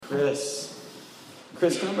Chris,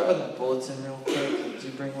 can I borrow that bulletin real quick? Did you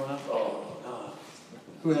bring one up?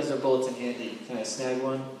 Who has their bulletin handy? Can I snag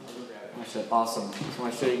one? Actually, awesome. So I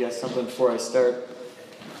want to show you guys something before I start.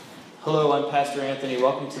 Hello, I'm Pastor Anthony.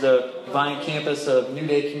 Welcome to the Vine campus of New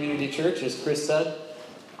Day Community Church, as Chris said.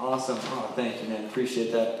 Awesome. Oh, thank you, man.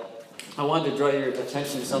 Appreciate that. I wanted to draw your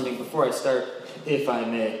attention to something before I start, if I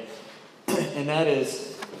may. And that is,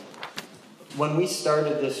 when we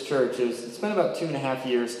started this church, it's been about 2.5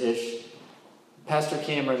 years-ish. Pastor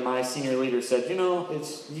Cameron, my senior leader, said,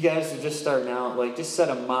 you guys are just starting out, just set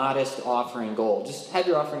a modest offering goal. Just have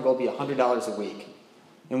your offering goal be $100 a week.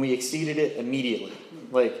 And we exceeded it immediately.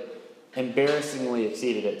 Embarrassingly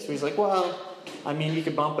exceeded it. So he's like, you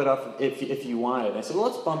could bump it up if you wanted. I said,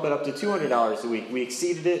 let's bump it up to $200 a week. We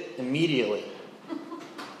exceeded it immediately.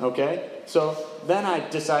 Okay? So then I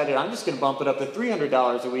decided I'm just going to bump it up to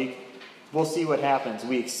 $300 a week. We'll see what happens.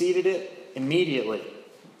 We exceeded it immediately.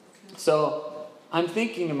 So I'm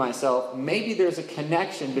thinking to myself, maybe there's a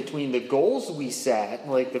connection between the goals we set,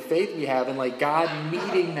 the faith we have, and God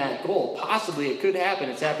meeting that goal. Possibly it could happen.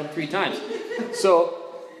 It's happened 3 times. So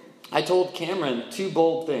I told Cameron 2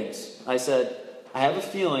 bold things. I said, I have a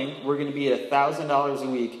feeling we're going to be at $1,000 a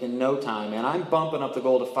week in no time, and I'm bumping up the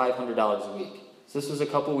goal to $500 a week. So this was a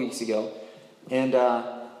couple weeks ago. And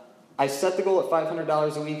I set the goal at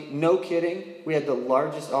 $500 a week. No kidding. We had the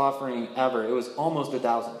largest offering ever. It was almost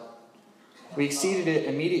 $1,000. We exceeded it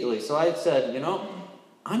immediately. So I said,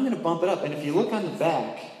 I'm going to bump it up. And if you look on the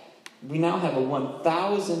back, we now have a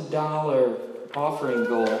 $1,000 offering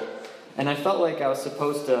goal. And I felt like I was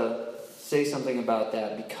supposed to say something about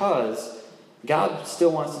that because God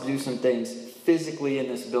still wants to do some things physically in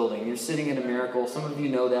this building. You're sitting in a miracle. Some of you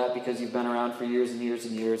know that because you've been around for years and years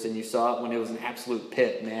and years, and you saw it when it was an absolute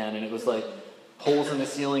pit, man. And it was holes in the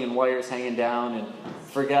ceiling and wires hanging down, and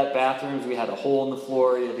forget bathrooms. We had a hole in the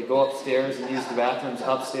floor. You had to go upstairs and use the bathrooms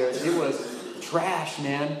upstairs. It was trash,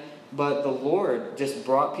 man. But the Lord just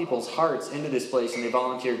brought people's hearts into this place, and they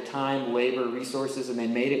volunteered time, labor, resources, and they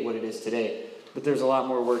made it what it is today. But there's a lot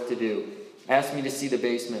more work to do. Asked me to see the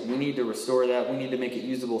basement. We need to restore that. We need to make it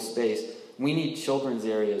usable space. We need children's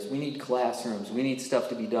areas. We need classrooms. We need stuff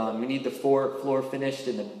to be done. We need the floor finished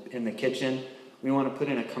in the kitchen. We want to put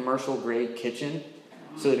in a commercial-grade kitchen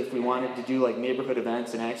so that if we wanted to do neighborhood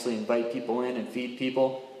events and actually invite people in and feed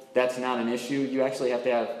people, that's not an issue. You actually have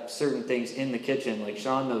to have certain things in the kitchen.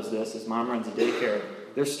 Sean knows this. His mom runs a daycare.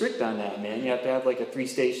 They're strict on that, man. You have to have a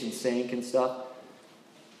 3-station sink and stuff.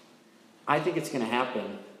 I think it's going to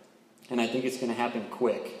happen, and I think it's going to happen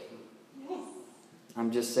quick.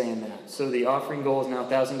 I'm just saying that. So the offering goal is now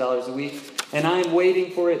 $1,000 a week, and I'm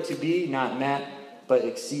waiting for it to be not met, but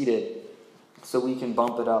exceeded, so we can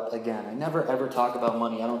bump it up again. I never ever talk about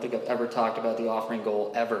money. I don't think I've ever talked about the offering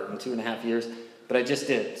goal ever in 2.5 years, but I just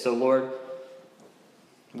did. So Lord,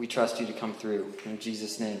 we trust you to come through. In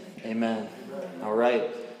Jesus' name, amen. All right.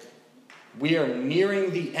 We are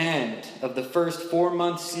nearing the end of the first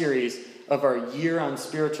 4-month series of our year on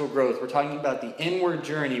spiritual growth. We're talking about the inward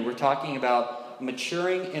journey. We're talking about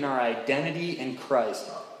maturing in our identity in Christ.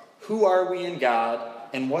 Who are we in God,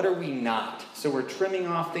 and what are we not? So we're trimming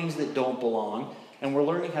off things that don't belong, and we're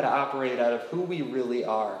learning how to operate out of who we really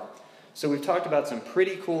are. So we've talked about some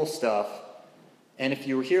pretty cool stuff, and if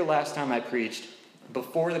you were here last time I preached,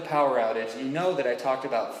 before the power outage, you know that I talked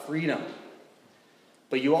about freedom.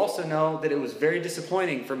 But you also know that it was very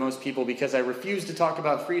disappointing for most people because I refused to talk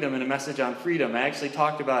about freedom in a message on freedom. I actually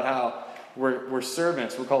talked about how we're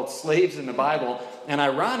servants. We're called slaves in the Bible. And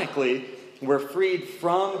ironically, we're freed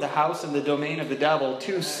from the house and the domain of the devil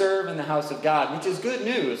to serve in the house of God, which is good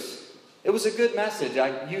news. It was a good message.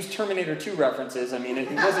 I used Terminator 2 references. It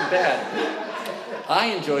wasn't bad. I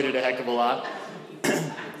enjoyed it a heck of a lot.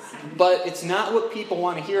 But it's not what people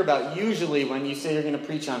want to hear about usually when you say you're going to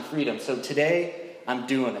preach on freedom. So today, I'm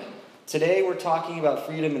doing it. Today, we're talking about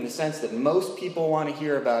freedom in the sense that most people want to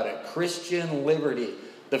hear about it. Christian liberty.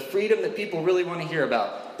 The freedom that people really want to hear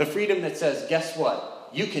about. The freedom that says, guess what?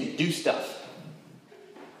 You can do stuff.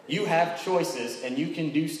 You have choices and you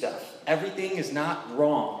can do stuff. Everything is not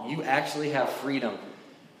wrong. You actually have freedom.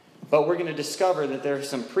 But we're going to discover that there are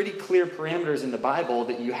some pretty clear parameters in the Bible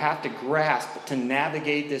that you have to grasp to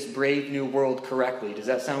navigate this brave new world correctly. Does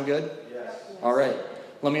that sound good? Yes. All right.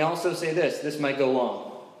 Let me also say this. This might go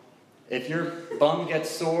long. If your bum gets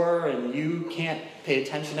sore and you can't pay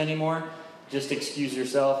attention anymore, just excuse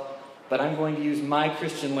yourself. But I'm going to use my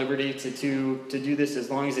Christian liberty to do this as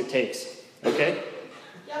long as it takes. Okay?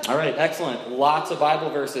 Yep. All right, excellent. Lots of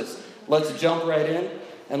Bible verses. Let's jump right in,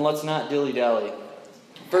 and let's not dilly-dally.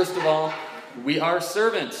 First of all, we are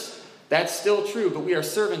servants. That's still true, but we are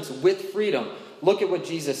servants with freedom. look at what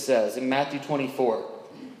Jesus says in Matthew 24.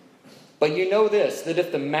 But you know this, that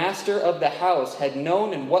if the master of the house had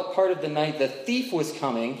known in what part of the night the thief was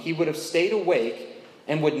coming, he would have stayed awake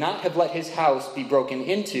and would not have let his house be broken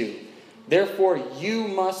into. Therefore, you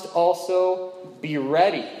must also be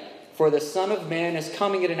ready, for the Son of Man is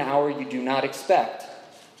coming at an hour you do not expect.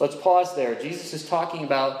 Let's pause there. Jesus is talking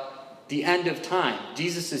about the end of time,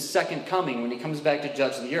 Jesus' second coming when he comes back to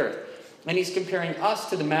judge the earth. And he's comparing us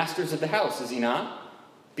to the masters of the house, is he not?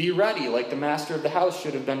 Be ready, like the master of the house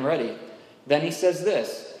should have been ready. Then he says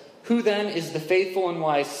this, who then is the faithful and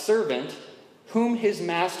wise servant whom his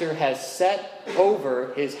master has set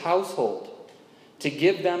over his household to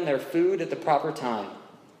give them their food at the proper time?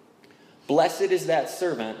 Blessed is that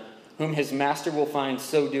servant whom his master will find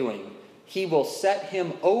so doing. He will set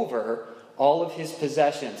him over all of his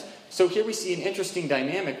possessions. So here we see an interesting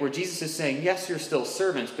dynamic where Jesus is saying, yes, you're still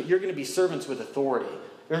servants, but you're going to be servants with authority.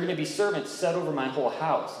 You're going to be servants set over my whole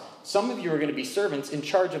house. Some of you are going to be servants in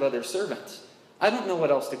charge of other servants. I don't know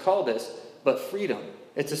what else to call this, but freedom.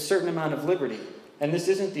 It's a certain amount of liberty. And this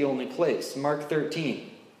isn't the only place. Mark 13.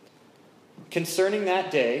 Concerning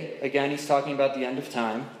that day, again, he's talking about the end of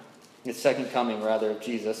time, the second coming, rather, of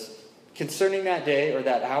Jesus. Concerning that day or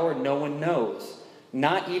that hour, no one knows.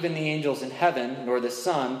 Not even the angels in heaven, nor the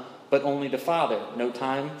Son, but only the Father. No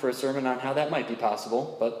time for a sermon on how that might be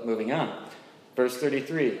possible, but moving on. Verse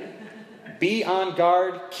 33. Be on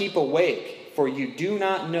guard, keep awake, for you do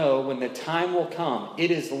not know when the time will come. It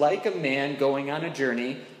is like a man going on a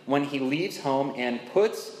journey when he leaves home and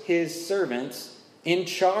puts his servants in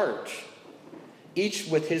charge, each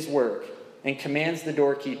with his work, and commands the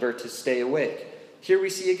doorkeeper to stay awake. Here we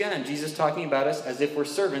see again Jesus talking about us as if we're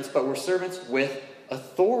servants, but we're servants with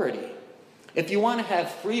authority. If you want to have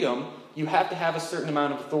freedom, you have to have a certain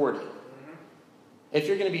amount of authority. If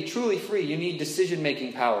you're going to be truly free, you need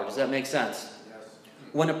decision-making power. Does that make sense? Yes.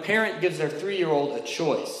 When a parent gives their 3-year-old a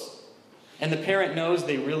choice, and the parent knows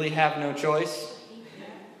they really have no choice.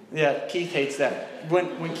 Yeah, Keith hates that.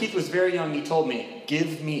 When Keith was very young, he told me,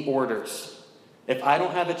 give me orders. If I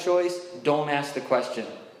don't have a choice, don't ask the question.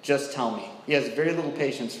 Just tell me. He has very little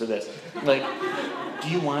patience for this. Like, do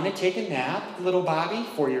you want to take a nap, little Bobby,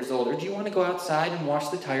 4 years old? Or do you want to go outside and wash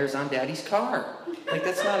the tires on Daddy's car? Like,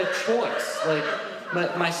 that's not a choice. Like,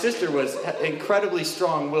 my sister was incredibly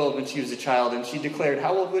strong-willed when she was a child, and she declared,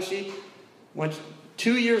 how old was she?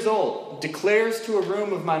 2 years old, declares to a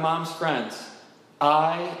room of my mom's friends,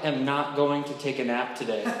 I am not going to take a nap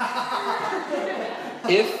today.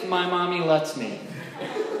 If my mommy lets me.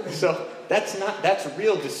 So that's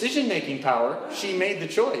real decision-making power. She made the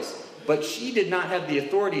choice, but she did not have the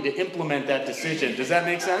authority to implement that decision. Does that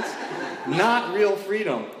make sense? Not real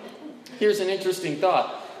freedom. Here's an interesting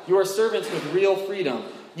thought. You are servants with real freedom.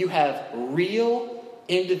 You have real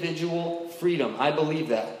individual freedom. I believe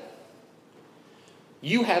that.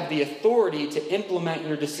 You have the authority to implement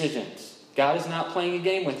your decisions. God is not playing a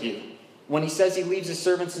game with you. When he says he leaves his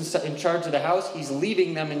servants in charge of the house, he's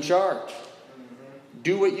leaving them in charge.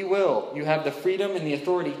 Do what you will. You have the freedom and the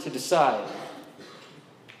authority to decide.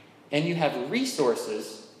 And you have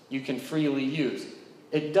resources you can freely use.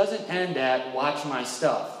 It doesn't end at watch my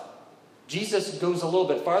stuff. Jesus goes a little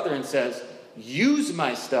bit farther and says, use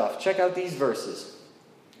my stuff. Check out these verses.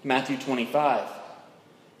 Matthew 25.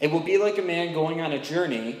 It will be like a man going on a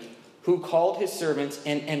journey who called his servants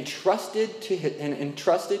and entrusted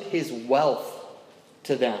his wealth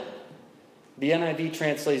to them. The NIV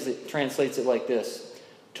translates it like this.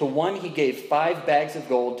 To one he gave 5 bags of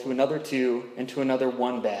gold, to another 2, and to another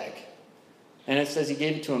 1 bag. And it says he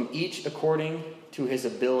gave it to them each according to his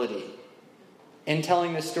ability. In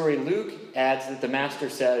telling this story, Luke adds that the master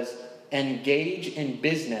says, engage in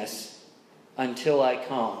business until I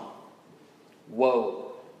come.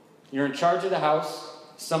 Whoa. You're in charge of the house.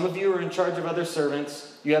 Some of you are in charge of other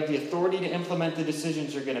servants. You have the authority to implement the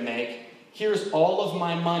decisions you're going to make. Here's all of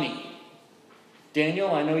my money.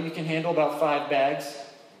 Daniel, I know you can handle about 5 bags.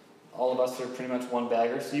 All of us are pretty much 1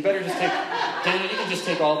 bagger. So you better just take, Daniel, you can just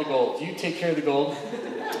take all the gold. You take care of the gold.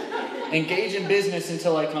 Engage in business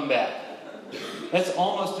until I come back. That's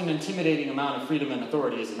almost an intimidating amount of freedom and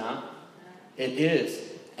authority, is it not? It is.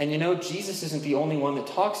 And you know, Jesus isn't the only one that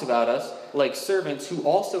talks about us like servants who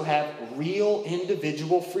also have real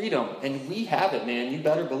individual freedom. And we have it, man. You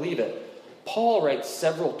better believe it. Paul writes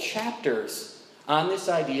several chapters on this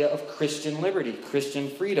idea of Christian liberty, Christian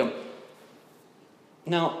freedom.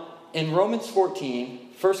 Now, in Romans 14,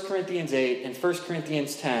 1 Corinthians 8, and 1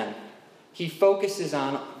 Corinthians 10, he focuses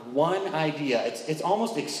on one idea. It's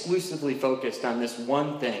almost exclusively focused on this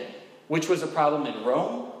one thing, which was a problem in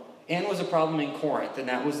Rome and was a problem in Corinth, and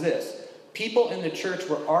that was this. People in the church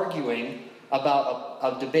were arguing about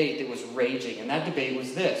a debate that was raging, and that debate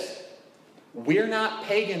was this: we're not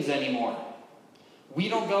pagans anymore. We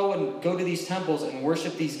don't go to these temples and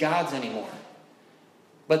worship these gods anymore.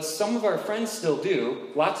 But some of our friends still do,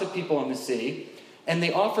 lots of people in the city, and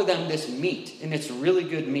they offer them this meat, and it's really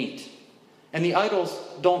good meat. And the idols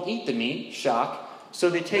don't eat the meat, shock, so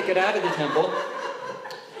they take it out of the temple,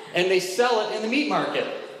 and they sell it in the meat market.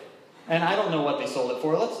 And I don't know what they sold it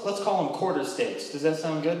for. Let's call them quarter steaks. Does that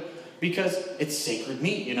sound good? Because it's sacred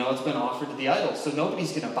meat, it's been offered to the idol. So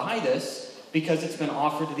nobody's going to buy this because it's been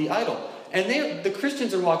offered to the idol. And the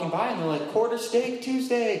Christians are walking by and they're like, quarter steak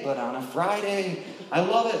Tuesday, but on a Friday. I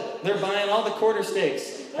love it. They're buying all the quarter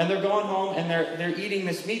steaks. And they're going home and they're eating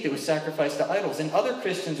this meat that was sacrificed to idols. And other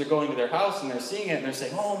Christians are going to their house and they're seeing it and they're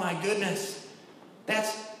saying, oh my goodness,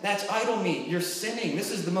 that's idol meat. You're sinning. This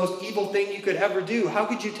is the most evil thing you could ever do. How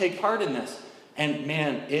could you take part in this? And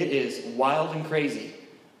man, it is wild and crazy.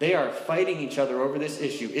 They are fighting each other over this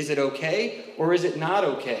issue. Is it okay or is it not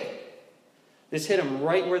okay? This hit them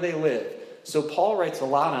right where they live. So Paul writes a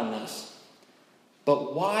lot on this.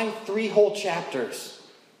 But why 3 whole chapters?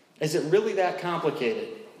 Is it really that complicated?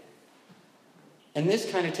 And this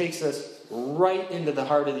kind of takes us right into the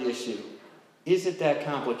heart of the issue. Is it that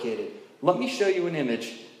complicated? Let me show you an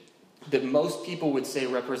image that most people would say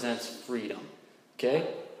represents freedom. Okay?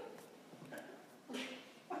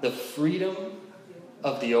 The freedom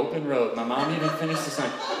of the open road. My mom even finished the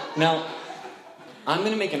sign. Now, I'm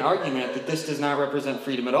going to make an argument that this does not represent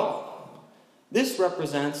freedom at all. This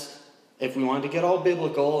represents, if we wanted to get all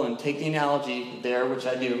biblical and take the analogy there, which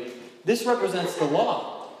I do, this represents the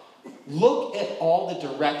law. Look at all the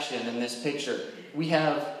direction in this picture. We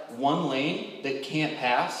have one lane that can't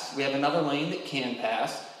pass. We have another lane that can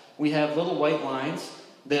pass. We have little white lines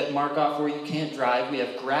that mark off where you can't drive. We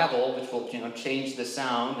have gravel, which will change the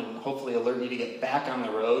sound and hopefully alert you to get back on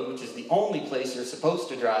the road, which is the only place you're supposed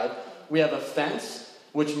to drive. We have a fence,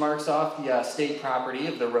 which marks off the state property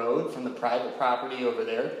of the road from the private property over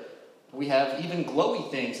there. We have even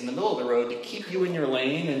glowy things in the middle of the road to keep you in your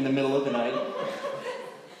lane in the middle of the night.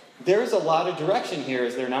 There's a lot of direction here,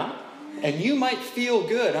 is there not? And you might feel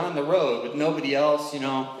good on the road with nobody else, in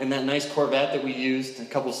that nice Corvette that we used a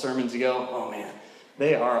couple sermons ago. Oh man,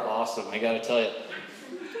 they are awesome, I gotta tell you.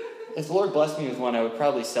 If the Lord blessed me with one, I would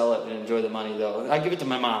probably sell it and enjoy the money, though. I'd give it to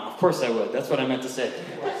my mom. Of course I would. That's what I meant to say.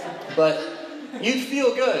 But you'd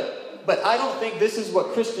feel good. But I don't think this is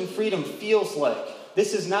what Christian freedom feels like.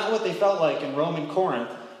 This is not what they felt like in Rome and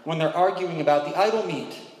Corinth when they're arguing about the idol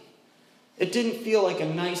meat. It didn't feel like a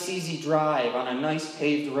nice, easy drive on a nice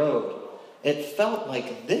paved road. It felt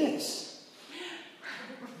like this.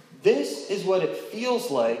 This is what it feels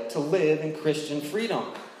like to live in Christian freedom.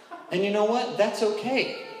 And you know what? That's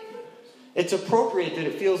okay. It's appropriate that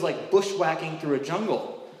it feels like bushwhacking through a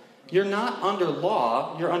jungle. You're not under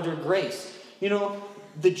law, you're under grace.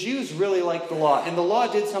 The Jews really liked the law, and the law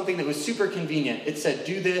did something that was super convenient. It said,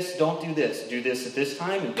 do this, don't do this. Do this at this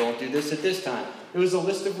time, and don't do this at this time. It was a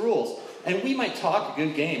list of rules. And we might talk a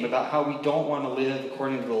good game about how we don't want to live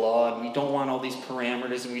according to the law, and we don't want all these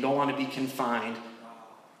parameters, and we don't want to be confined.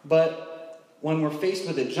 But when we're faced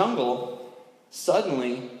with a jungle,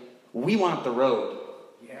 suddenly we want the road.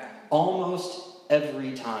 Yeah. Almost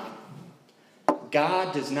every time.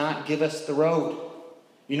 God does not give us the road.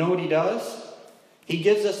 You know what he does? He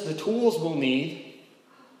gives us the tools we'll need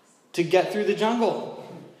to get through the jungle.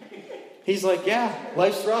 He's like, yeah,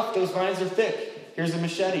 life's rough. Those vines are thick. Here's a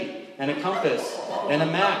machete and a compass and a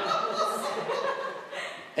map.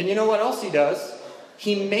 And you know what else he does?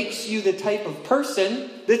 He makes you the type of person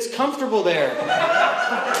that's comfortable there.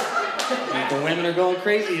 The women are going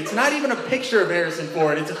crazy. It's not even a picture of Harrison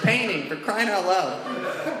Ford. It's a painting, for crying out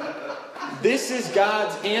loud. This is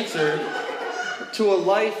God's answer to a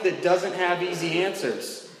life that doesn't have easy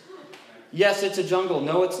answers. Yes, it's a jungle.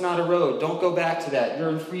 No, it's not a road. Don't go back to that. You're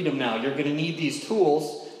in freedom now. You're going to need these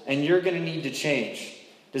tools, and you're going to need to change.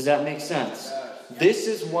 Does that make sense? This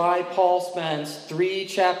is why Paul spends 3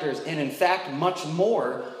 chapters, and in fact much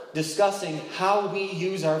more, discussing how we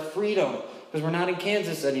use our freedom. Because we're not in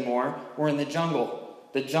Kansas anymore. We're in the jungle.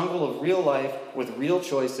 The jungle of real life with real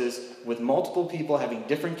choices, with multiple people having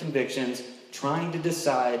different convictions, trying to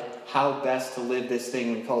decide how best to live this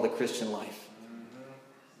thing we call the Christian life.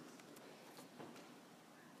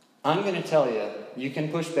 I'm going to tell you, you can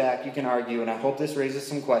push back, you can argue, and I hope this raises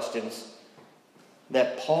some questions,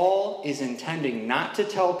 that Paul is intending not to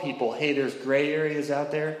tell people, hey, there's gray areas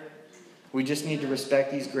out there. We just need to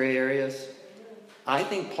respect these gray areas. I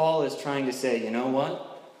think Paul is trying to say, you know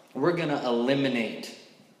what? We're going to eliminate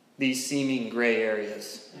these seeming gray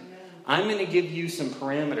areas. I'm going to give you some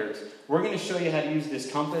parameters. We're going to show you how to use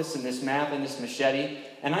this compass and this map and this machete,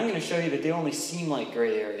 and I'm going to show you that they only seem like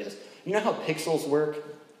gray areas. You know how pixels work,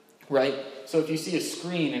 right? So if you see a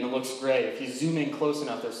screen and it looks gray, if you zoom in close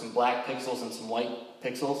enough, there's some black pixels and some white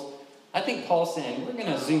pixels. I think Paul's saying, we're going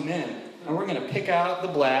to zoom in, and we're going to pick out the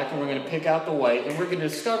black, and we're going to pick out the white, and we're going to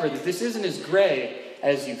discover that this isn't as gray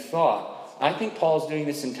as you thought. I think Paul's doing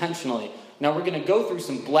this intentionally. Now we're going to go through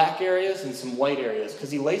some black areas and some white areas,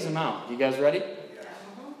 because he lays them out. You guys ready?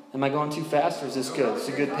 Am I going too fast, or is this good? Is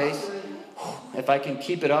it a good pace? If I can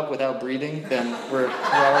keep it up without breathing, then we're all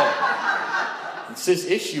right. It's this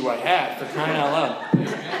issue I have, for crying out loud.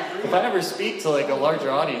 If I ever speak to like a larger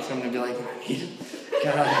audience, I'm going to be like,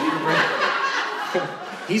 God,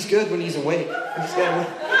 he's good when he's awake. When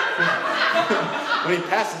he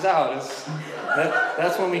passes out,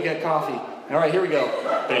 that's when we get coffee. All right, here we go.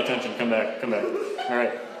 Pay attention. Come back. All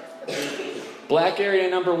right. Black area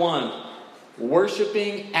number 1.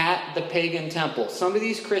 Worshiping at the pagan temple. Some of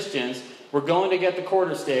these Christians were going to get the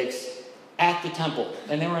quarter steaks at the temple.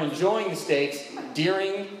 And they were enjoying the steaks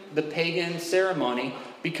during the pagan ceremony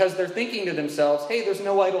because they're thinking to themselves, hey, there's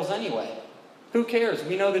no idols anyway. Who cares?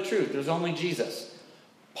 We know the truth. There's only Jesus.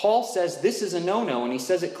 Paul says this is a no-no, and he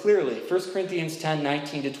says it clearly. 1 Corinthians 10,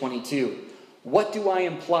 19 to 22. What do I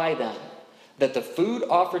imply then? That the food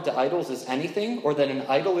offered to idols is anything, or that an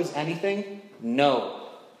idol is anything? No.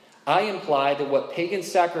 I imply that what pagans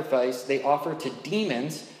sacrifice, they offer to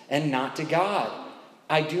demons and not to God.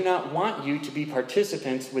 I do not want you to be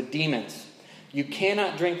participants with demons. You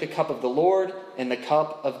cannot drink the cup of the Lord and the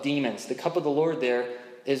cup of demons. The cup of the Lord there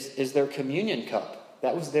is their communion cup.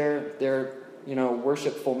 That was their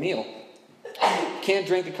worshipful meal. You can't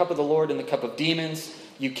drink the cup of the Lord and the cup of demons.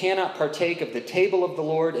 You cannot partake of the table of the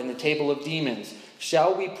Lord and the table of demons.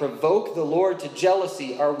 Shall we provoke the Lord to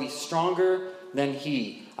jealousy? Are we stronger than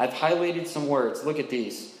he? I've highlighted some words. Look at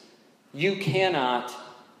these. You cannot.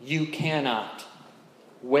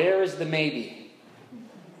 Where is the maybe?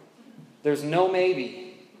 There's no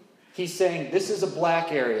maybe. He's saying, this is a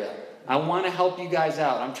black area. I want to help you guys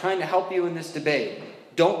out. I'm trying to help you in this debate.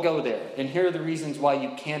 Don't go there. And here are the reasons why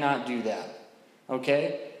you cannot do that.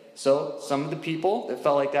 Okay? So some of the people that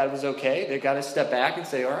felt like that was okay, they got to step back and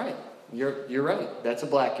say, all right, you're right. That's a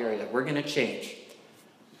black area. We're going to change.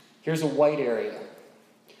 Here's a white area.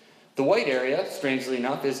 The white area, strangely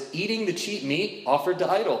enough, is eating the cheap meat offered to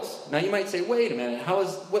idols. Now you might say, wait a minute,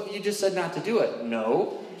 what you just said not to do it?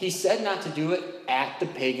 No, he said not to do it at the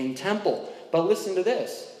pagan temple. But listen to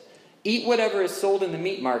this. Eat whatever is sold in the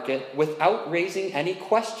meat market without raising any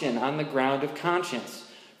question on the ground of conscience.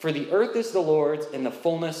 For the earth is the Lord's and the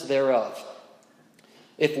fullness thereof.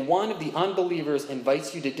 If one of the unbelievers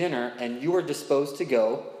invites you to dinner and you are disposed to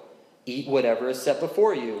go, eat whatever is set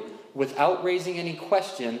before you, without raising any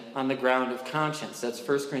question on the ground of conscience. That's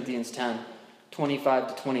 1 Corinthians 10,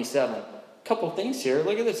 25 to 27. A couple things here.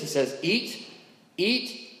 Look at this. He says, eat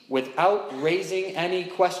without raising any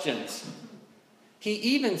questions. He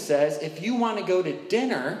even says, if you want to go to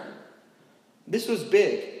dinner, this was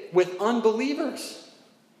big, with unbelievers.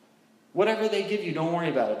 Whatever they give you, don't worry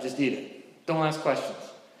about it. Just eat it. Don't ask questions.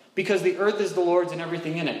 Because the earth is the Lord's and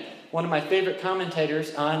everything in it. One of my favorite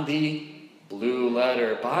commentators on the Blue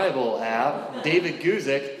Letter Bible app, David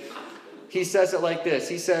Guzik, he says it like this.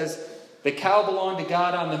 He says, the cow belonged to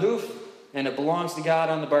God on the hoof, and it belongs to God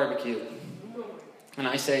on the barbecue. And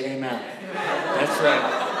I say amen. That's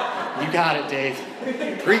right. You got it, Dave.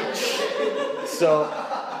 Preach. So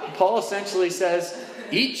Paul essentially says,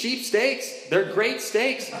 eat cheap steaks. They're great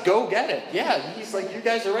steaks. Go get it. Yeah, he's like, you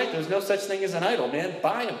guys are right. There's no such thing as an idol, man.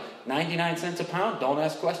 Buy them. 99 cents a pound. Don't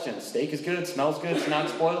ask questions. Steak is good. Smells good. It's not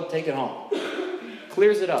spoiled. Take it home.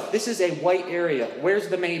 Clears it up. This is a white area. Where's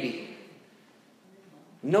the maybe?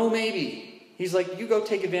 No maybe. He's like, you go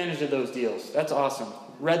take advantage of those deals. That's awesome.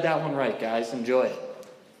 Read that one right, guys. Enjoy it.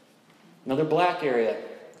 Another black area.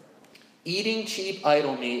 Eating cheap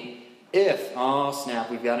idol meat if, oh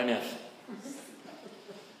snap, we've got an if.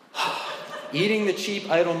 Eating the cheap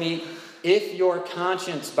idol meat if your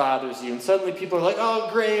conscience bothers you. And suddenly people are like,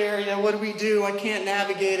 oh, gray area, what do we do? I can't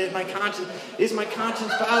navigate it. Is my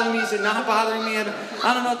conscience bothering me? Is it not bothering me?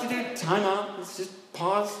 I don't know what to do. Time out. Let's just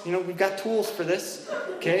pause. We've got tools for this.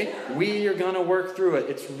 Okay? We are going to work through it.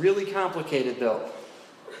 It's really complicated, though.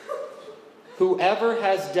 Whoever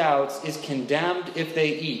has doubts is condemned if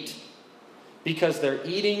they eat, because their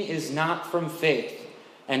eating is not from faith.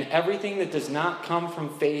 And everything that does not come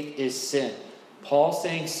from faith is sin. Paul's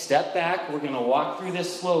saying, step back. We're going to walk through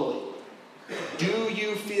this slowly. Do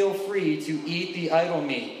you feel free to eat the idol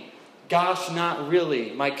meat? Gosh, not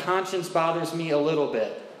really. My conscience bothers me a little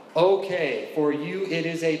bit. Okay, for you it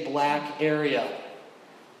is a black area.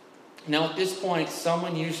 Now at this point,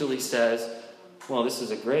 someone usually says, well, this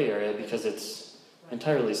is a gray area because it's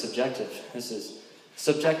entirely subjective. This is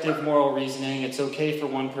subjective moral reasoning. It's okay for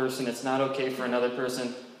one person, it's not okay for another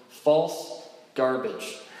person. False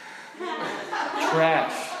garbage.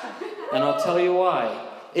 Trash. And I'll tell you why.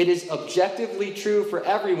 It is objectively true for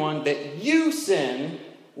everyone that you sin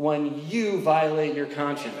when you violate your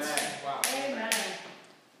conscience. Amen.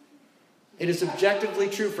 It is objectively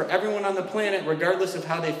true for everyone on the planet, regardless of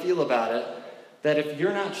how they feel about it, that if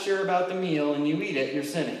you're not sure about the meal and you eat it, you're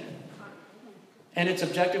sinning. And it's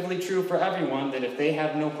objectively true for everyone that if they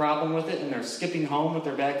have no problem with it and they're skipping home with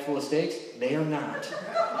their bag full of steaks, they are not.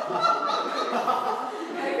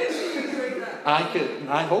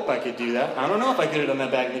 I hope I could do that. I don't know if I could have done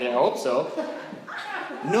that back in the day. I hope so.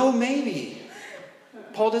 No, maybe.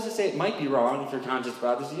 Paul doesn't say it might be wrong if your conscience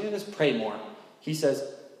bothers you. Just pray more. He says,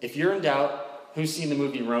 if you're in doubt, who's seen the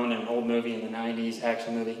movie Ronin, old movie in the 90s,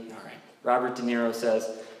 action movie? All right. Robert De Niro says,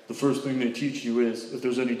 the first thing they teach you is, if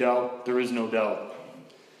there's any doubt, there is no doubt.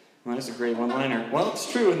 Well, that's a great one-liner. Well,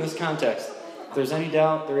 it's true in this context. If there's any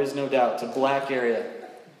doubt, there is no doubt. It's a black area.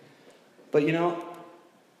 But you know,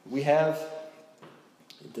 we have...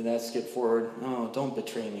 Did that skip forward? Oh, don't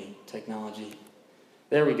betray me, technology.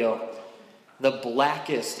 There we go. The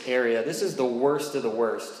blackest area. This is the worst of the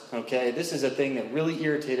worst, okay? This is a thing that really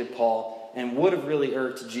irritated Paul and would have really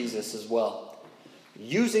irked Jesus as well.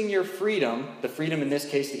 Using your freedom, the freedom in this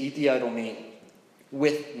case to eat the idol meat,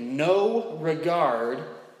 with no regard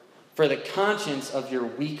for the conscience of your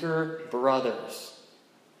weaker brothers.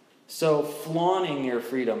 So, flaunting your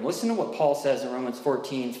freedom. Listen to what Paul says in Romans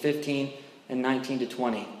 14:15 and 19 to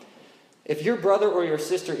 20. If your brother or your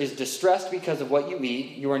sister is distressed because of what you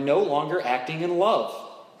eat, you are no longer acting in love.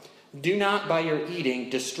 Do not, by your eating,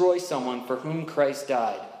 destroy someone for whom Christ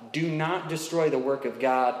died. Do not destroy the work of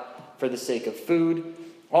God for the sake of food.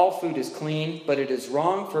 All food is clean, but it is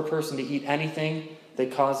wrong for a person to eat anything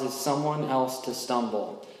that causes someone else to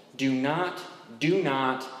stumble. Do not,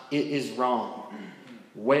 it is wrong.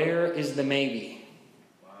 Where is the maybe?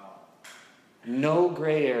 No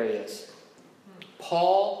gray areas.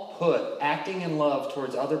 Paul put acting in love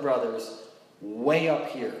towards other brothers way up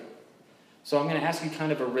here. So I'm going to ask you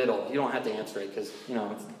kind of a riddle. You don't have to answer it because,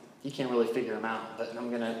 you can't really figure them out. But I'm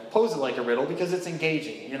going to pose it like a riddle because it's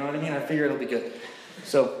engaging. You know what I mean? I figure it'll be good.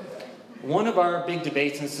 So one of our big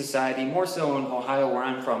debates in society, more so in Ohio where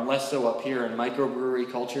I'm from, less so up here in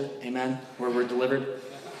microbrewery culture, amen, where we're delivered,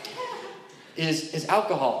 is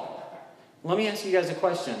alcohol. Let me ask you guys a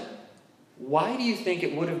question. Why do you think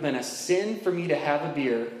it would have been a sin for me to have a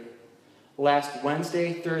beer last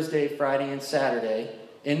Wednesday, Thursday, Friday, and Saturday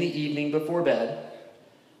in the evening before bed,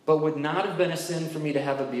 but would not have been a sin for me to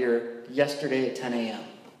have a beer yesterday at 10 a.m.?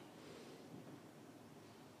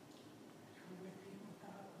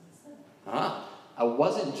 I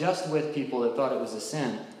wasn't just with people that thought it was a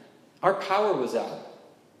sin. Our power was out.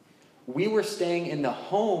 We were staying in the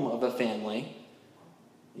home of a family,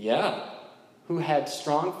 who had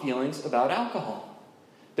strong feelings about alcohol.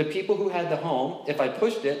 The people who had the home, if I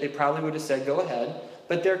pushed it, they probably would have said, go ahead.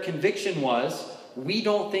 But their conviction was, we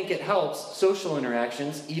don't think it helps social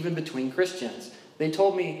interactions, even between Christians. They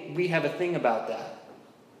told me, we have a thing about that.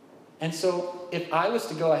 And so, if I was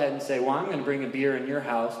to go ahead and say, well, I'm going to bring a beer in your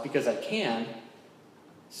house because I can,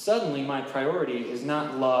 suddenly my priority is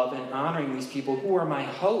not love and honoring these people who are my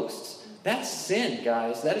hosts. That's sin,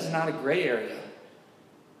 guys. That is not a gray area.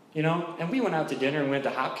 And we went out to dinner and went to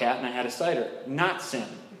Hopcat and I had a cider. Not sin.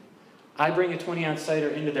 I bring a 20-ounce cider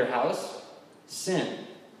into their house. Sin.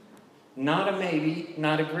 Not a maybe,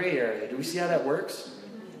 not a gray area. Do we see how that works?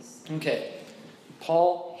 Okay.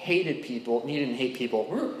 Paul hated people. He didn't hate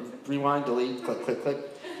people. Rewind, delete, click, click, click.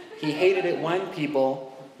 He hated it when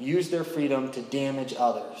people use their freedom to damage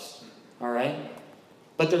others. All right?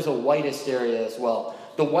 But there's a whitest area as well.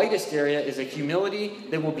 The whitest area is a humility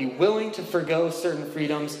that will be willing to forgo certain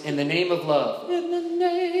freedoms in the name of love. In the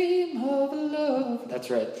name of love. That's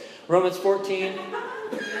right. Romans 14,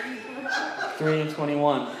 3 and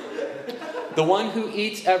 21. The one who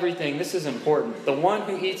eats everything, this is important. The one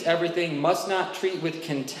who eats everything must not treat with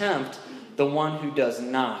contempt the one who does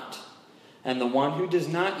not. And the one who does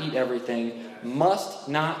not eat everything must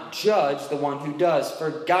not judge the one who does, for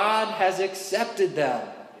God has accepted them.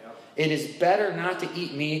 It is better not to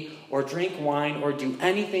eat meat or drink wine or do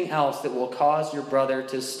anything else that will cause your brother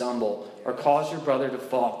to stumble or cause your brother to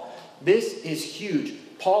fall. This is huge.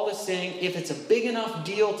 Paul is saying if it's a big enough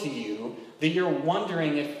deal to you that you're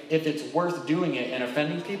wondering if it's worth doing it and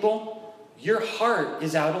offending people, your heart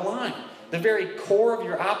is out of line. The very core of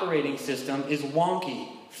your operating system is wonky.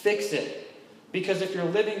 fix it. Because if you're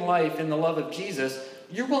living life in the love of Jesus,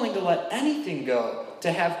 you're willing to let anything go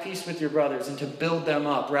to have peace with your brothers and to build them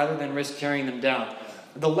up rather than risk tearing them down.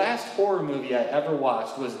 The last horror movie I ever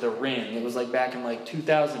watched was The Ring. It was like back in like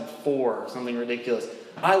 2004 or something ridiculous.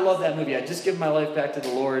 I love that movie. I just given my life back to the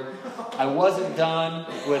Lord. I wasn't done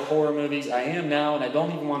with horror movies. I am now, and I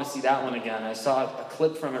don't even want to see that one again. I saw a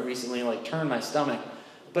clip from it recently and like turned my stomach.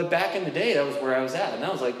 But back in the day, that was where I was at. And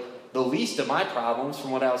that was like the least of my problems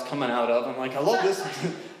from what I was coming out of. I'm like, I love this.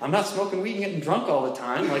 I'm not smoking weed and getting drunk all the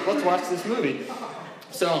time. Like, let's watch this movie.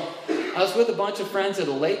 So I was with a bunch of friends at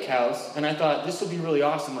a lake house, and I thought, this will be really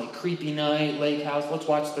awesome, like creepy night, lake house, let's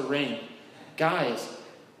watch The Ring. Guys,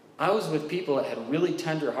 I was with people that had really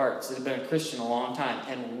tender hearts, that had been a Christian a long time,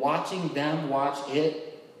 and watching them watch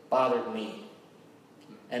it bothered me.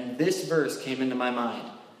 And this verse came into my mind.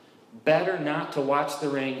 Better not to watch The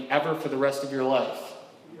Ring ever for the rest of your life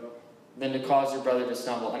than to cause your brother to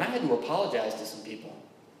stumble. And I had to apologize to some people.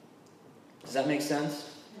 Does that make sense?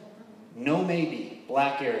 No maybe,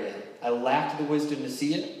 black area. I lacked the wisdom to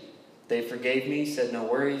see it. They forgave me, said no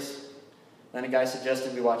worries. Then a guy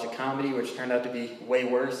suggested we watch a comedy, which turned out to be way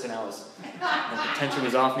worse, and the tension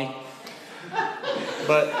was off me.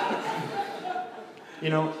 But,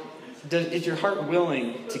 is your heart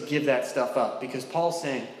willing to give that stuff up? Because Paul's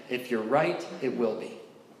saying, if you're right, it will be.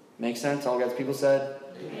 Make sense? All God's people said?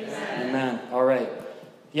 Amen. Amen. All right.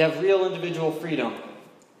 You have real individual freedom.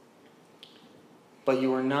 But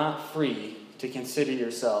you are not free to consider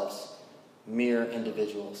yourselves mere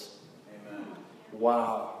individuals. Amen.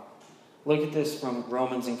 Wow. Look at this from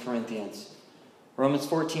Romans and Corinthians. Romans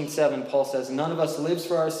 14:7, Paul says, none of us lives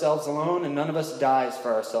for ourselves alone, and none of us dies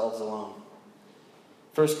for ourselves alone.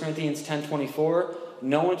 1 Corinthians 10:24,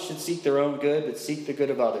 no one should seek their own good, but seek the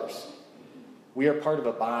good of others. We are part of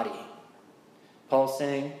a body. Paul's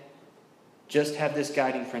saying, just have this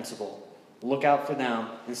guiding principle. Look out for them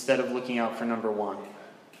instead of looking out for number one.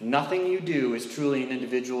 Nothing you do is truly an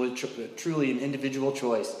individual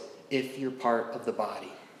choice if you're part of the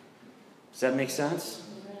body. Does that make sense?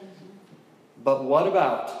 But what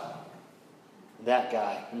about that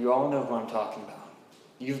guy? You all know who I'm talking about.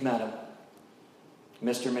 You've met him.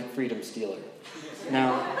 Mr. McFreedom Stealer.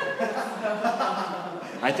 Now,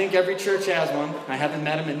 I think every church has one. I haven't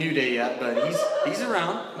met him at New Day yet, but he's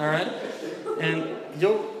around, all right? And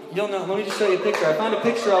you'll know. Let me just show you a picture. I found a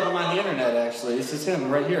picture of him on the internet, actually. This is him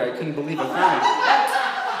right here. I couldn't believe I found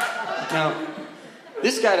him. Now,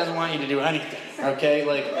 this guy doesn't want you to do anything, okay?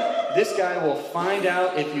 Like, this guy will find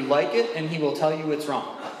out if you like it, and he will tell you it's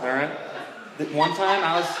wrong, all right? One time,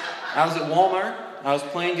 I was at Walmart. I was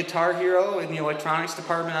playing Guitar Hero in the electronics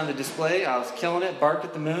department on the display. I was killing it, barked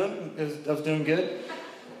at the moon. I was doing good.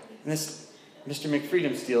 And this Mr.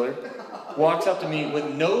 McFreedom Stealer walks up to me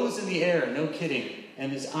with nose in the air, no kidding,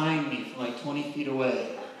 and is eyeing me from like 20 feet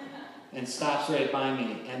away and stops right by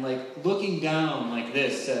me and like looking down like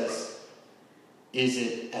this says, is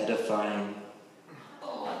it edifying?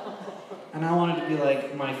 And I wanted to be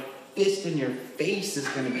like, my fist in your face is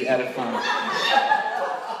going to be edifying.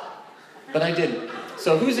 But I didn't.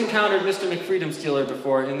 So who's encountered Mr. McFreedom Stealer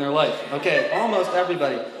before in their life? Okay, almost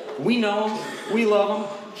everybody. We know him. We love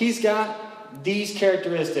him. He's got these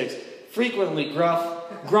characteristics. Frequently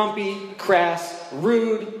gruff, grumpy, crass,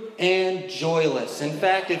 rude, and joyless. In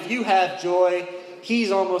fact, if you have joy, he's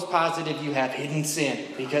almost positive you have hidden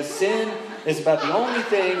sin. Because sin is about the only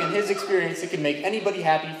thing in his experience that can make anybody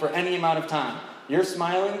happy for any amount of time. You're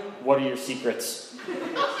smiling, what are your secrets?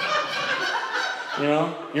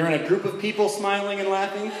 You're in a group of people smiling and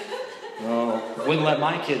laughing. Oh, wouldn't let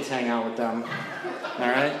my kids hang out with them. All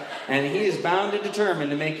right? And he is bound and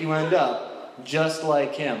determined to make you end up just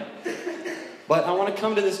like him. But I want to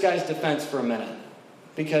come to this guy's defense for a minute.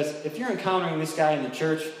 Because if you're encountering this guy in the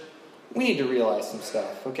church, we need to realize some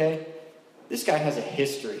stuff, okay? This guy has a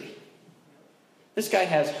history. This guy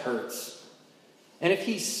has hurts. And if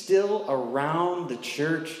he's still around the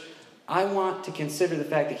church, I want to consider the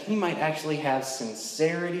fact that he might actually have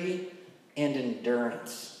sincerity and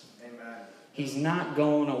endurance. Amen. He's not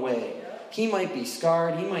going away. He might be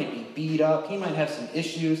scarred. He might be beat up. He might have some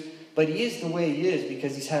issues. But he is the way he is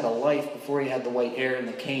because he's had a life before he had the white hair and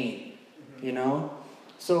the cane.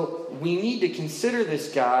 So we need to consider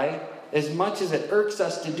this guy, as much as it irks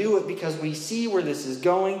us to do it, because we see where this is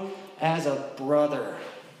going, as a brother.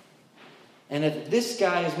 And if this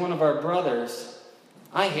guy is one of our brothers,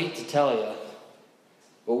 I hate to tell you,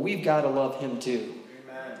 but we've got to love him too.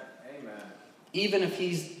 Amen. Amen. Even if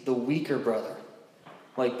he's the weaker brother,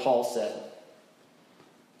 like Paul said.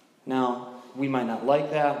 Now, we might not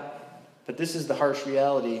like that, but this is the harsh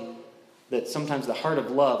reality that sometimes the heart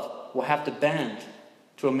of love will have to bend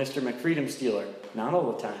to a Mr. McFreedom stealer. Not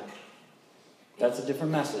all the time. That's a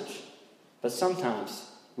different message. But sometimes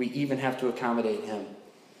we even have to accommodate him.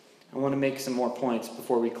 I want to make some more points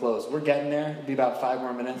before we close. We're getting there. It'll be about 5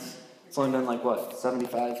 more minutes. It's only been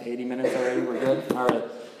 75, 80 minutes already? We're good? All right.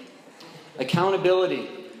 Accountability.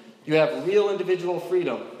 You have real individual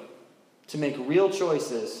freedom to make real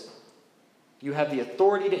choices. You have the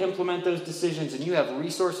authority to implement those decisions, and you have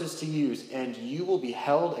resources to use, and you will be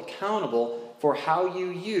held accountable for how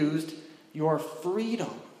you used your freedom.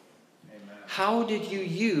 Amen. How did you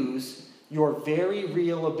use your very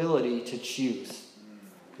real ability to choose?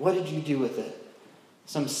 What did you do with it?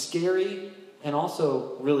 Some scary and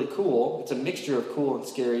also really cool, it's a mixture of cool and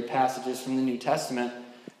scary passages from the New Testament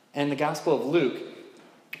and the Gospel of Luke.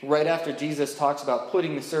 Right after Jesus talks about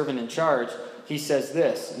putting the servant in charge, he says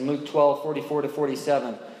this in Luke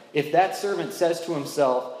 12:44-47. If that servant says to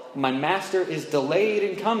himself, my master is delayed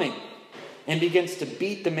in coming, and begins to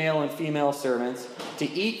beat the male and female servants, to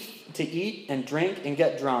eat and drink and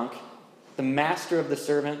get drunk, the master of the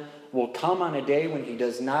servant will come on a day when he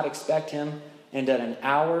does not expect him, and at an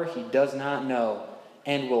hour he does not know,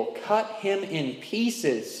 and will cut him in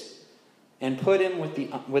pieces and put him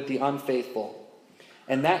with the unfaithful.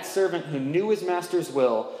 And that servant who knew his master's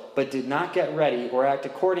will, but did not get ready or act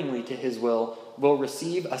accordingly to his will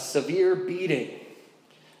receive a severe beating.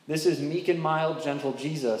 This is meek and mild, gentle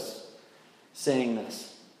Jesus saying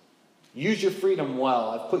this. Use your freedom well.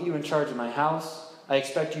 I've put you in charge of my house. I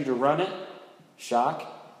expect you to run it. Shock.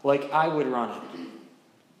 Like I would run it.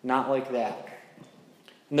 Not like that.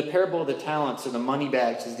 In the parable of the talents, or the money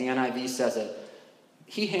bags, as the NIV says it,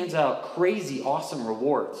 he hands out crazy, awesome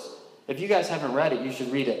rewards. If you guys haven't read it, you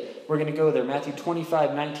should read it. We're going to go there. Matthew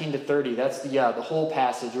 25:19-30. That's the whole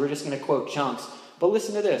passage. We're just going to quote chunks. But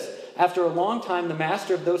listen to this. After a long time, the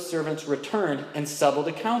master of those servants returned and settled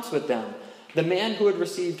accounts with them. The man who had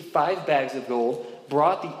received 5 bags of gold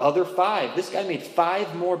brought the other 5. This guy made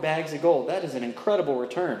 5 more bags of gold. That is an incredible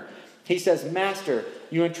return. He says, Master,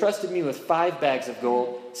 you entrusted me with 5 bags of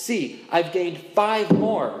gold. See, I've gained 5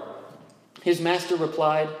 more. His master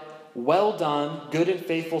replied, well done, good and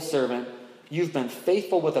faithful servant. You've been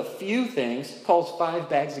faithful with a few things. Calls 5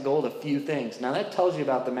 bags of gold a few things. Now that tells you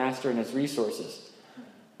about the master and his resources.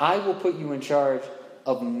 I will put you in charge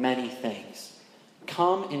of many things.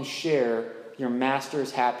 Come and share your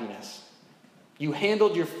master's happiness. You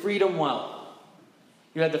handled your freedom well.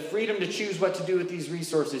 You had the freedom to choose what to do with these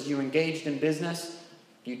resources. You engaged in business.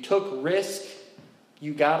 You took risk.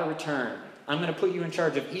 You got a return. I'm going to put you in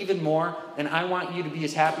charge of even more, and I want you to be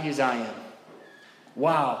as happy as I am.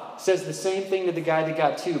 Wow. Says the same thing to the guy that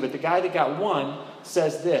got 2, but the guy that got 1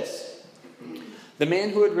 says this. The man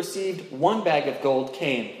who had received 1 bag of gold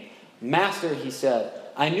came. Master, he said,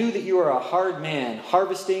 I knew that you are a hard man,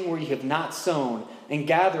 harvesting where you have not sown, and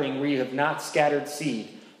gathering where you have not scattered seed.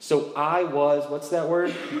 So I was, what's that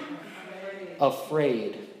word?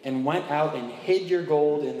 Afraid, and went out and hid your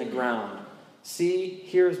gold in the ground. See,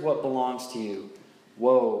 here's what belongs to you.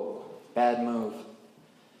 Whoa, bad move.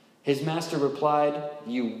 His master replied,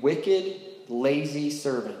 you wicked, lazy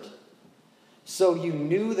servant. So you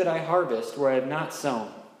knew that I harvest where I have not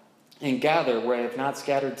sown, and gather where I have not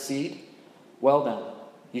scattered seed? Well then,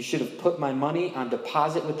 you should have put my money on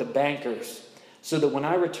deposit with the bankers, so that when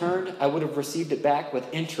I returned, I would have received it back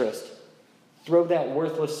with interest. Throw that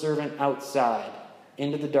worthless servant outside,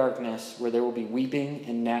 into the darkness, where there will be weeping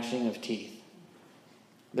and gnashing of teeth.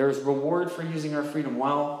 There is reward for using our freedom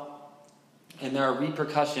well, and there are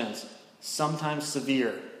repercussions, sometimes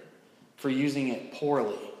severe, for using it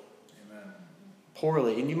poorly. Amen.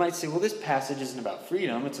 Poorly. And you might say, well, this passage isn't about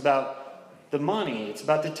freedom. It's about the money. It's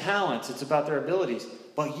about the talents. It's about their abilities.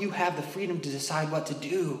 But you have the freedom to decide what to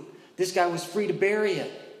do. This guy was free to bury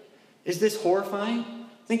it. Is this horrifying?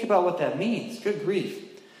 Think about what that means. Good grief.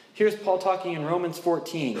 Here's Paul talking in Romans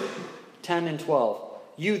 14:10 and 12.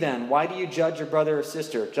 You then, why do you judge your brother or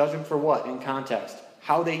sister? Judge them for what in context?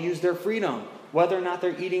 How they use their freedom, whether or not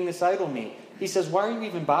they're eating this idol meat. He says, why are you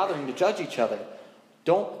even bothering to judge each other?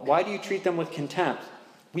 Why do you treat them with contempt?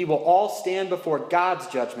 We will all stand before God's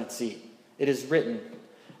judgment seat. It is written,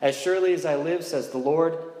 as surely as I live, says the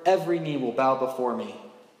Lord, every knee will bow before me.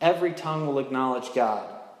 Every tongue will acknowledge God.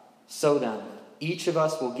 So then, each of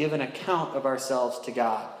us will give an account of ourselves to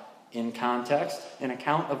God. In context, an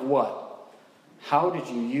account of what? How did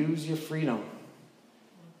you use your freedom?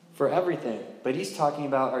 For everything. But he's talking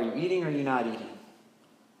about, are you eating or are you not eating?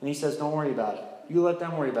 And he says, don't worry about it. You let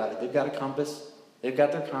them worry about it. They've got a compass. They've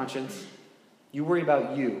got their conscience. You worry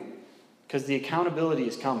about you. Because the accountability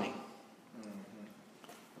is coming.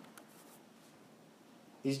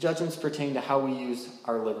 These judgments pertain to how we use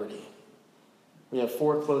our liberty. We have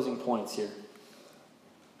 4 closing points here.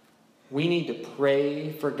 We need to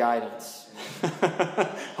pray for guidance.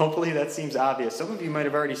 Hopefully that seems obvious. Some of you might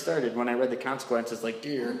have already started when I read the consequences, like,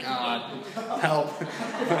 dear God, help.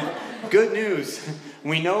 Good news.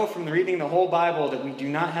 We know from reading the whole Bible that we do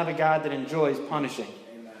not have a God that enjoys punishing.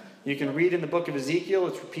 Amen. You can read in the book of Ezekiel,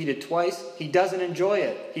 it's repeated twice. He doesn't enjoy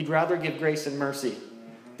it. He'd rather give grace and mercy.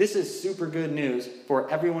 This is super good news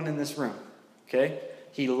for everyone in this room. Okay?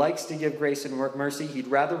 He likes to give grace and mercy. He'd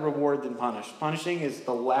rather reward than punish. Punishing is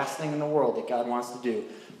the last thing in the world that God wants to do.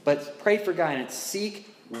 But pray for guidance.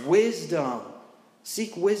 Seek wisdom.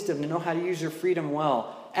 Seek wisdom to know how to use your freedom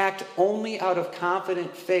well. Act only out of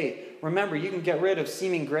confident faith. Remember, you can get rid of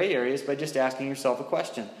seeming gray areas by just asking yourself a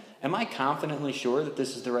question. Am I confidently sure that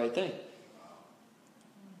this is the right thing?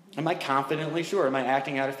 Am I confidently sure? Am I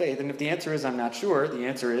acting out of faith? And if the answer is I'm not sure, the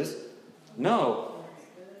answer is no.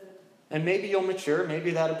 And maybe you'll mature.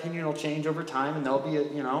 Maybe that opinion will change over time. And there'll be,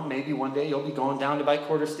 maybe one day you'll be going down to buy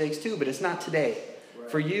quarter steaks too. But it's not today.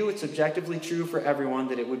 Right. For you, it's objectively true for everyone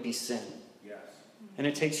that it would be sin. Yes. And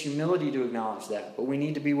it takes humility to acknowledge that. But we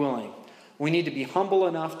need to be willing. We need to be humble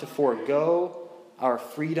enough to forego our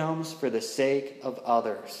freedoms for the sake of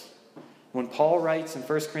others. When Paul writes in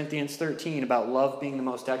 1 Corinthians 13 about love being the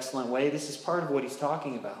most excellent way, this is part of what he's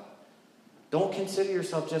talking about. Don't consider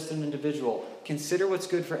yourself just an individual. Consider what's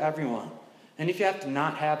good for everyone. And if you have to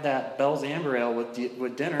not have that Bell's Amber Ale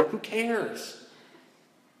with dinner, who cares?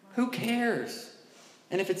 Who cares?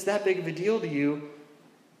 And if it's that big of a deal to you,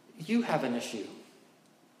 you have an issue.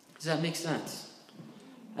 Does that make sense?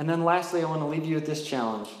 And then lastly, I want to leave you with this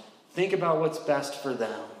challenge. Think about what's best for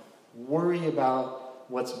them. Worry about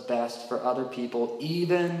what's best for other people,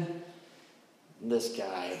 even this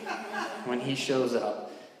guy, when he shows up.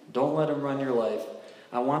 Don't let him run your life.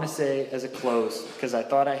 I want to say as a close, because I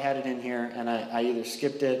thought I had it in here, and I either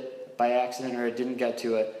skipped it by accident or I didn't get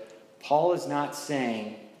to it. Paul is not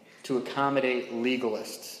saying to accommodate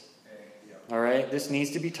legalists. All right? This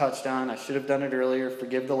needs to be touched on. I should have done it earlier.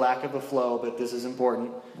 Forgive the lack of a flow, but this is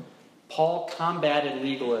important. Paul combated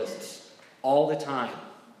legalists all the time.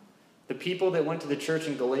 The people that went to the church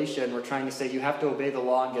in Galatia and were trying to say you have to obey the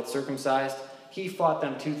law and get circumcised, he fought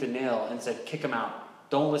them tooth and nail and said, kick them out.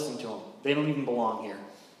 Don't listen to them. They don't even belong here.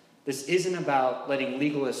 This isn't about letting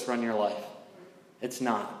legalists run your life. It's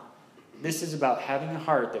not. This is about having a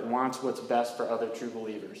heart that wants what's best for other true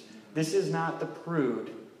believers. This is not the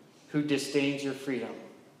prude who disdains your freedom.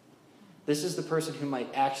 This is the person who might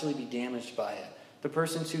actually be damaged by it. The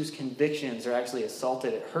person whose convictions are actually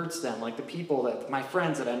assaulted. It hurts them. Like the people my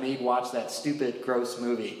friends that I made watch that stupid, gross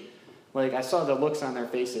movie. Like I saw the looks on their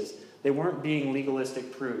faces. They weren't being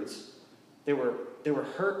legalistic prudes. They were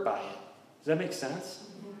hurt by it. Does that make sense?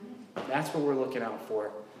 That's what we're looking out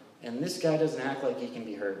for. And this guy doesn't act like he can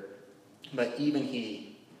be hurt. But even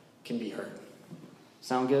he can be hurt.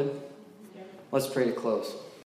 Sound good? Let's pray to close.